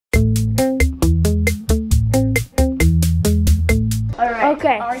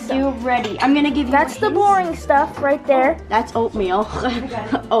Okay. Are you ready? I'm gonna give you. That's the boring stuff right there. Oh, that's oatmeal.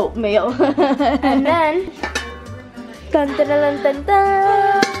 Oatmeal. And then, dun, dun, dun, dun,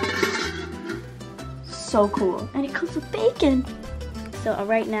 dun. So cool. And it comes with bacon. So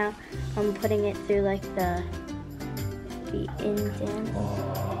right now, I'm putting it through like the indent.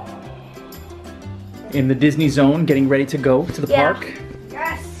 In the Disney zone, getting ready to go to the park.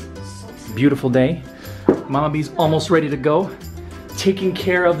 Yes. Beautiful day. Mama B's almost ready to go. Taking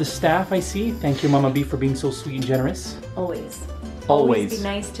care of the staff, I see. Thank you, Mama B, for being so sweet and generous. Always. Always. Be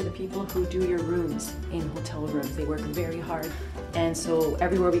nice to the people who do your rooms in hotel rooms. They work very hard. And so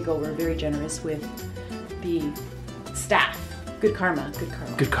everywhere we go, we're very generous with the staff. Good karma, good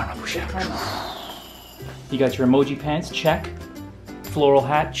karma. Good karma, push Good out. karma. You got your emoji pants, check. Floral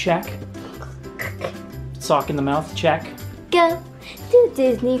hat, check. Sock in the mouth, check. Go to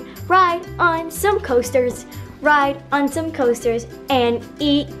Disney, ride on some coasters, and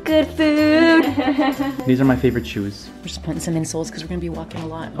eat good food. These are my favorite shoes. We're just putting some insoles because we're gonna be walking a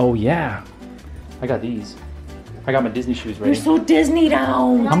lot. Oh yeah. I got these. I got my Disney shoes ready. You're so Disney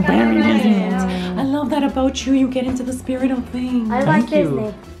down. I'm very Disney. I love that about you. You get into the spirit of things. I like Thank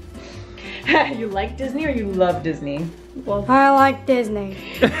you. Disney. You like Disney or you love Disney? Well, I like Disney.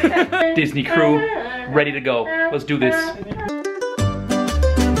 Disney crew, ready to go. Let's do this.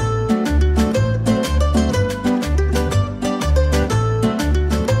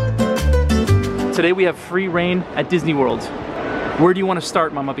 Today we have free reign at Disney World. Where do you want to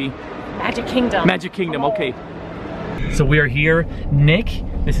start, Mama B? Magic Kingdom. Magic Kingdom, okay. So we are here. Nick,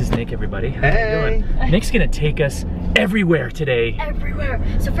 this is Nick, everybody. How you doing? Nick's gonna take us everywhere today. Everywhere.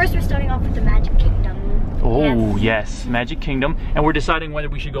 So first we're starting off with the Magic Kingdom. Oh, yes, Magic Kingdom. And we're deciding whether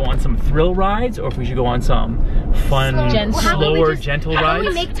we should go on some thrill rides or if we should go on some fun, slower, gentle rides. How about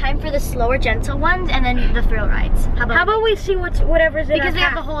we make time for the slower, gentle ones and then the thrill rides? How about we see whatever's in because our we have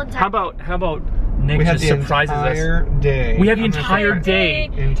pack. the whole entire. How about Nick just surprises us? Day. We have the entire day.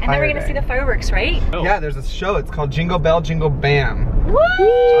 And then we're gonna see the fireworks, right? Oh. Yeah, there's a show. It's called Jingle Bell Jingle Bam. Woo! So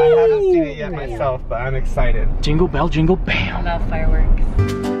I haven't seen it yet myself, but I'm excited. Jingle bell, jingle bam. I love fireworks.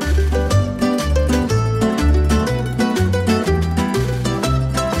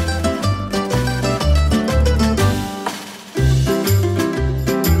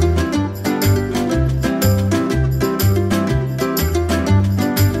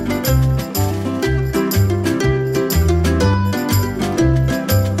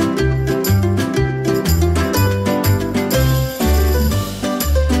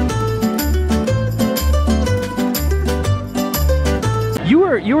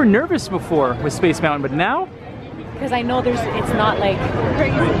 You were nervous before with Space Mountain, but now? Because I know it's not like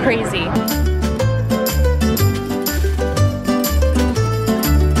crazy.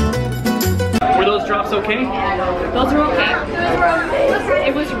 Were those drops okay? Those were okay.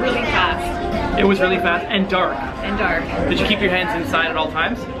 It was really fast. It was really fast and dark. And dark. Did you keep your hands inside at all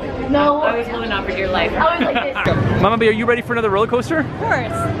times? No. I was holding on for dear life. I was like this. Mama B, are you ready for another roller coaster? Of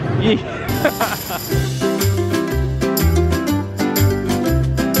course. Yeah.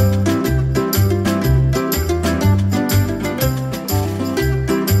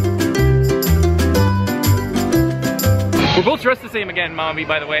 We're both dressed the same again, Mama B,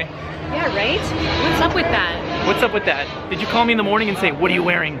 by the way. Yeah, right? What's up with that? What's up with that? Did you call me in the morning and say, what are you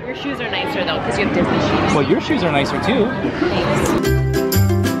wearing? Your shoes are nicer though, because you have Disney shoes. Well, your shoes are nicer too. Thanks.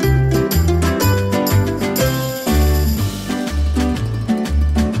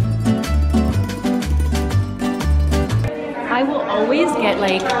 I will always get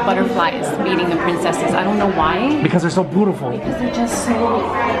like butterflies meeting the princesses. I don't know why. Because they're so beautiful. Because they're just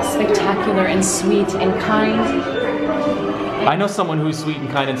so spectacular and sweet and kind. I know someone who's sweet and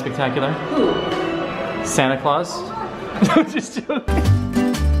kind and spectacular. Who? Santa Claus. Just joking.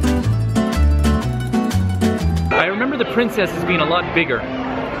 I remember the princesses being a lot bigger. It's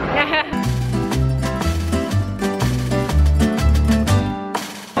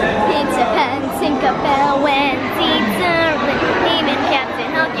a pen, Tinkerbell, when seeds are lit. Demon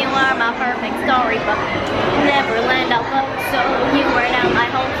Captain Hook, you are my perfect storybook. Neverland, I'll go, so you are now my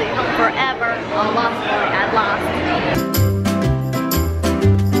home, sweet home forever. A lost boy at last.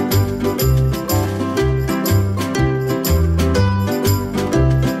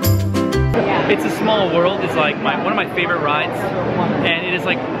 It's a Small World is like one of my favorite rides, and it is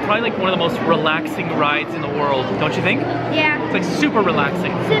like probably like one of the most relaxing rides in the world, don't you think? Yeah. It's like super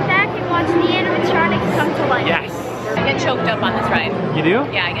relaxing. Sit back and watch the animatronics come to life. Yes. I get choked up on this ride. You do?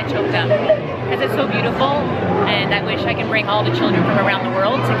 Yeah, I get choked up. Because it's so beautiful, and I wish I could bring all the children from around the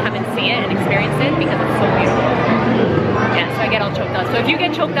world to come and see it and experience it because it's so beautiful. Yeah, so I get all choked up. So if you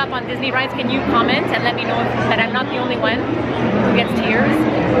get choked up on Disney rides, can you comment and let me know that I'm not the only one who gets tears?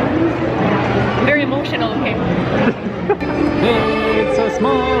 I'm very emotional, okay? It's a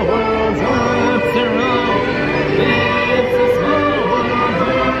small world after all. It's a small world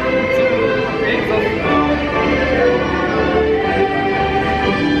after all.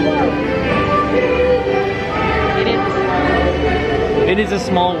 It is a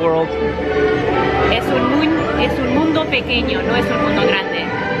small world. Es un mundo pequeño, no es un mundo grande.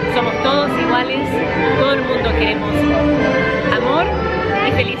 Somos todos iguales, todo el mundo queremos amor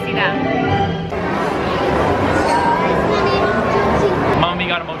y felicidad. Mommy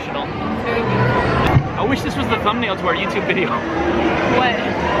got emotional. I wish this was the thumbnail to our YouTube video. What?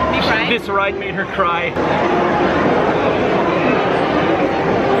 Me crying? This ride made her cry.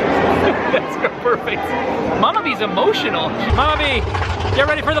 That's perfect. Mama B's emotional. Mama B, get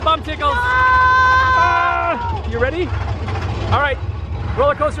ready for the bum tickles. Ah! You ready? All right,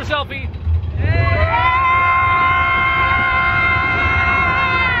 roller coaster selfie.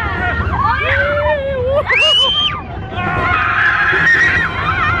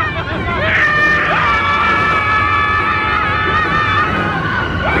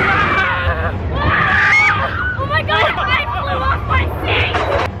 Oh my god, I flew off my seat!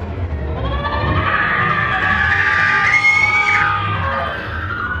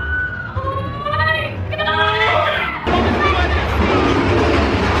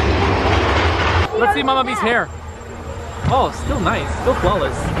 Let's see Mama B's hair. Oh, still nice, still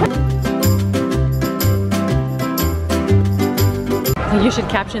flawless. You should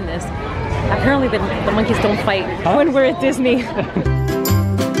caption this. Apparently the monkeys don't fight when we're at Disney.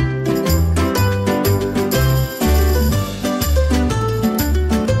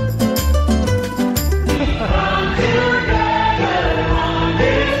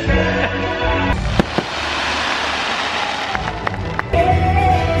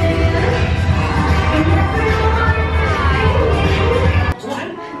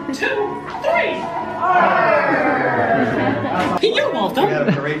 You're welcome.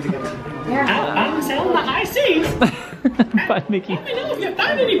 I'm sailing the high seas. Bye, Mickey. Let me know if you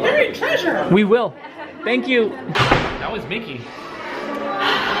find any buried treasure. We will. Thank you. That was Mickey.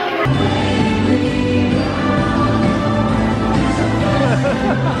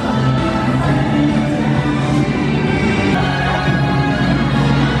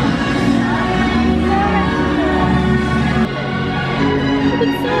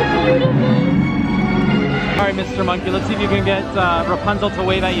 All right, Mr. Monkey, let's see if you can get Rapunzel to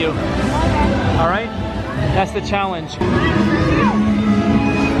wave at you. All right? That's the challenge.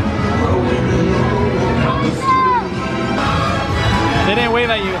 They didn't wave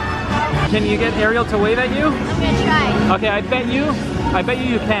at you. Can you get Ariel to wave at you? I'm gonna try. Okay, I bet you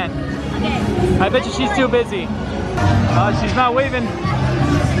you can. Okay. I bet you she's too busy. She's not waving.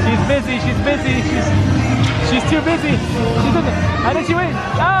 She's busy, she's busy, she's too busy. She's busy. How did she wave?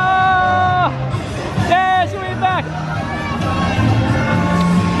 Oh! Yeah, she waved back.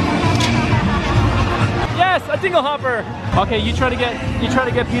 Yes, a dingle hopper. Okay, you try to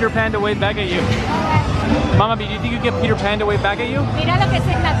get Peter Pan to wave back at you. Mama B, do you think you get Peter Pan to wave back at you? Mira lo que es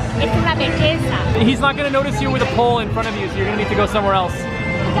una belleza. He's not gonna notice you with a pole in front of you, so you're gonna need to go somewhere else.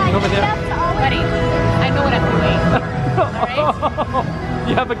 Over there. Buddy, I know what I'm doing. Alright?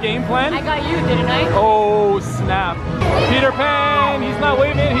 You have a game plan? I got you, didn't I? Oh, snap. Peter Pan, he's not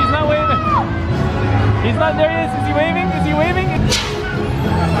waving, he's not waving. He's not, there he is he waving? Is he waving?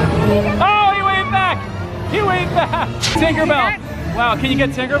 Oh, he waved back! He waved back! Tinkerbell! Wow, can you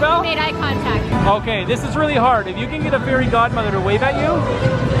get Tinkerbell? Made eye contact. Okay, this is really hard. If you can get a fairy godmother to wave at you,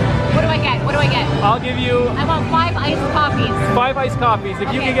 What do I get? What do I get? I'll give you I want 5 iced coffees. 5 iced coffees.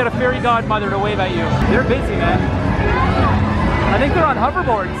 If you Okay. can get a fairy godmother to wave at you. They're busy, man. I think they're on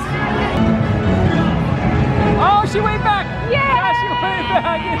hoverboards. Oh, she waved back! Yeah, she waved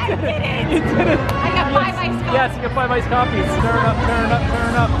back! You did it! You did it! I got 5 iced coffees. Yes, you get 5 iced coffees. Turn up, turn up,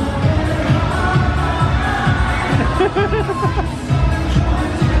 turn up.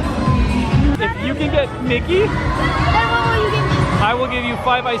 If you can get Mickey, Then what will you give me? I will give you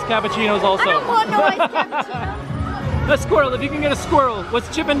 5 iced cappuccinos also. I don't want no iced cappuccino. A squirrel, if you can get a squirrel. What's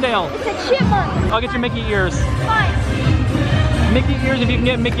Chippendale? It's a chipmunk. I'll get your Mickey ears. Fine. Mickey ears if you can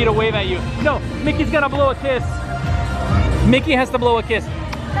get Mickey to wave at you. No, Mickey's gonna blow a kiss. Mickey has to blow a kiss. You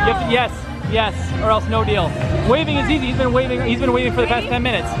have to, yes, yes, or else no deal. Waving is easy. He's been waving for the past 10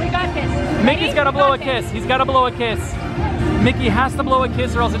 minutes. We got this. Mickey's Ready? gotta We blow got a this. kiss. He's gotta blow a kiss. Mickey has to blow a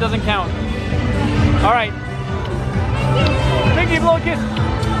kiss or else it doesn't count. All right. Mickey, blow a kiss.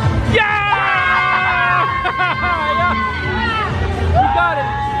 Yeah! Yeah! You got it.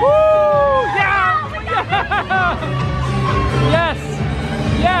 Woo! Yeah! Yes!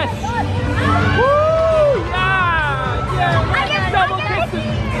 Yes! Woo! Yeah! Yeah!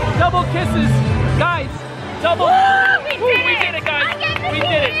 Double kisses! Guys! Double! We did it, guys! We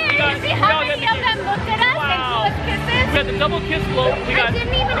did it! We got it! See how many of them looked at us and blew us kisses? We got the double kiss blow. We got I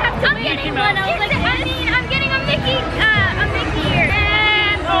didn't even have to wait. Mickey Mouse. I was like, I'm getting a Mickey ear.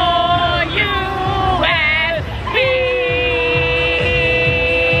 M-O-U-S-B.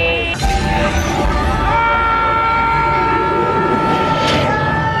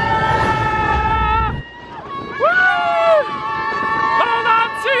 Hold on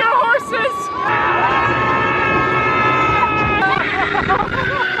to your horses!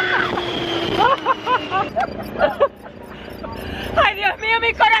 Ay, Dios mío,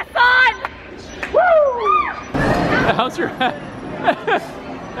 mi corazón! How's your head?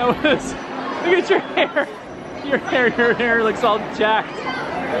 That was. Look at your hair. Your hair looks all jacked.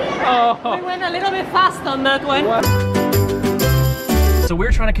 Oh. We went a little bit fast on that one. So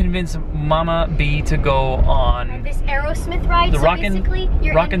we're trying to convince Mama B to go on This Aerosmith ride, the so basically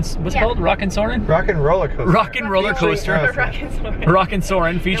you're what's it called? Rockin' Sorin? Rock and roller coaster. Rockin' roller coaster. Rockin'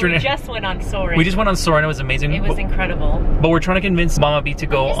 Sorin featuring. We just went on Soarin'. We just went on Sorin. It was amazing. It was incredible. But we're trying to convince Mama B to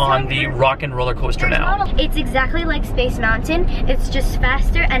go on the Rockin' roller coaster now. It's exactly like Space Mountain. It's just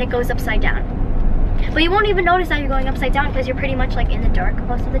faster and it goes upside down. But you won't even notice that you're going upside down because you're pretty much like in the dark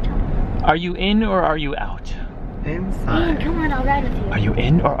most of the time. Are you in or are you out? Inside. Come on, I'll ride with you. Are you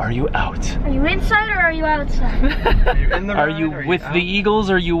in or are you out? Are you inside or are you outside? Are you in the Are ride, you or with out? the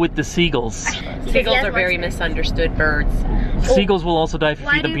eagles or are you with the seagulls? Seagulls are very misunderstood birds. Seagulls will also die if you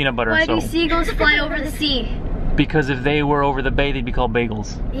feed them peanut butter. Why So do seagulls fly over the sea? because if they were over the bay, they'd be called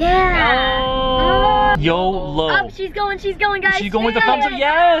bagels. Yeah. YOLO. Up, she's going, guys. She's going with the thumbs up.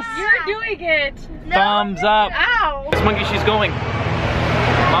 Yes. You're doing it. Thumbs up. Ow. This monkey, she's going.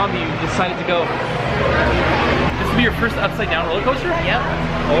 Mom, you decided to go. This will be your first upside down roller coaster? Yep.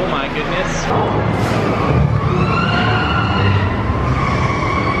 Oh my goodness.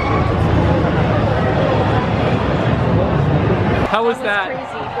 How was that?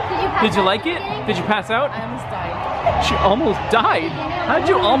 Did you like it? Did you pass out? I almost died. She almost died? How did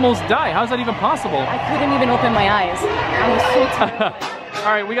you almost die? How's that even possible? I couldn't even open my eyes. I was so tired.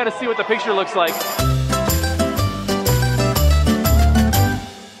 All right, we got to see what the picture looks like.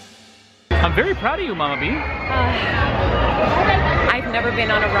 I'm very proud of you, Mama B. I've never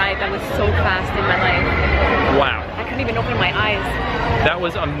been on a ride that was so fast in my life. Wow. I couldn't even open my eyes. That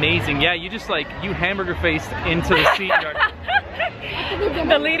was amazing. Yeah, you just like, you hamburger faced into the seat.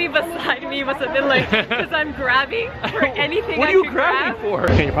 The lady beside me was a bit like, because I'm grabbing for anything What I are you could grabbing grab.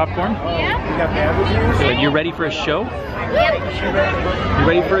 for? Okay, your popcorn? Yeah. Good. You ready for a show? Yep. You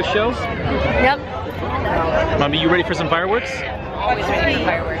ready for a show? Yep. Mommy, you ready for some fireworks? Always ready for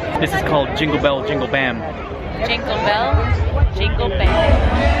fireworks. This is called Jingle Bell, Jingle Bam. Jingle bell, jingle bell.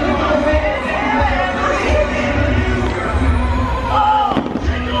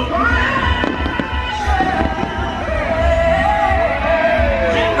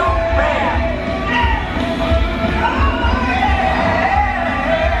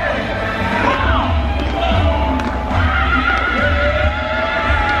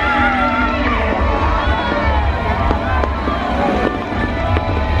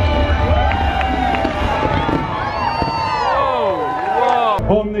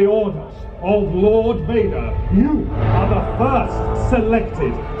 On the orders of Lord Vader, you are the first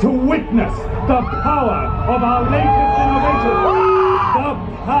selected to witness the power of our latest innovation. The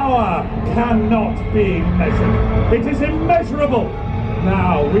power cannot be measured. It is immeasurable.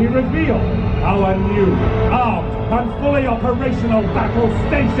 Now we reveal our new, armed and fully operational battle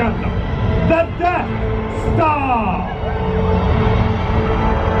station, the Death Star!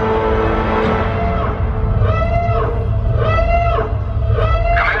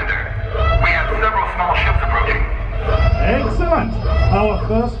 Excellent! Our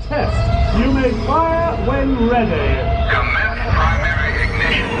first test. You may fire when ready. Commence primary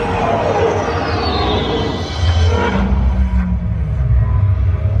ignition.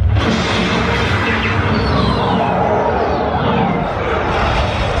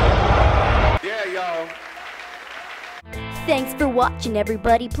 Yeah, y'all. Thanks for watching,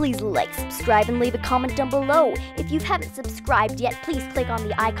 everybody. Please like, subscribe, and leave a comment down below. If you haven't subscribed yet, please click on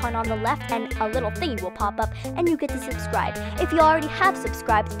the icon on the left and a little thing will pop up and you get to subscribe. If you already have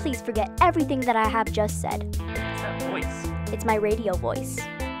subscribed, please forget everything that I have just said. What's that voice? It's my radio voice.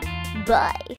 Bye.